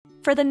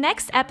for the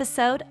next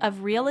episode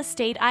of Real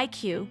Estate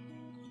IQ,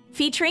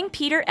 featuring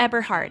Peter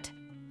Eberhardt,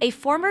 a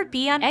former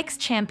BMX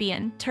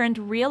champion turned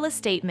real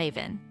estate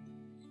maven.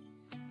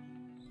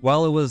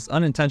 While it was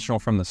unintentional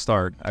from the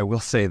start, I will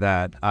say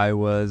that I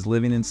was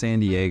living in San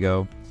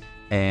Diego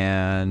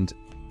and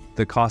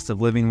the cost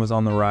of living was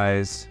on the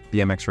rise.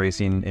 BMX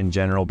racing in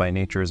general by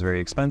nature is very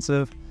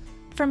expensive.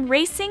 From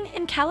racing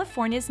in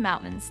California's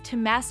mountains to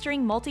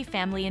mastering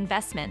multifamily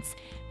investments,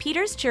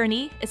 Peter's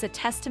journey is a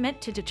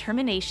testament to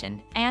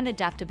determination and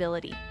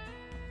adaptability.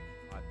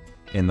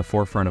 In the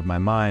forefront of my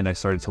mind, I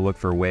started to look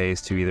for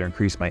ways to either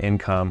increase my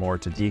income or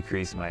to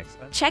decrease my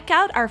expenses. Check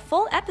out our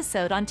full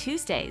episode on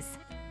Tuesdays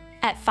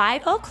at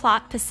 5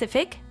 o'clock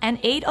Pacific and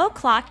 8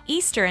 o'clock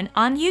Eastern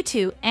on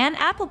YouTube and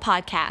Apple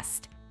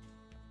Podcast.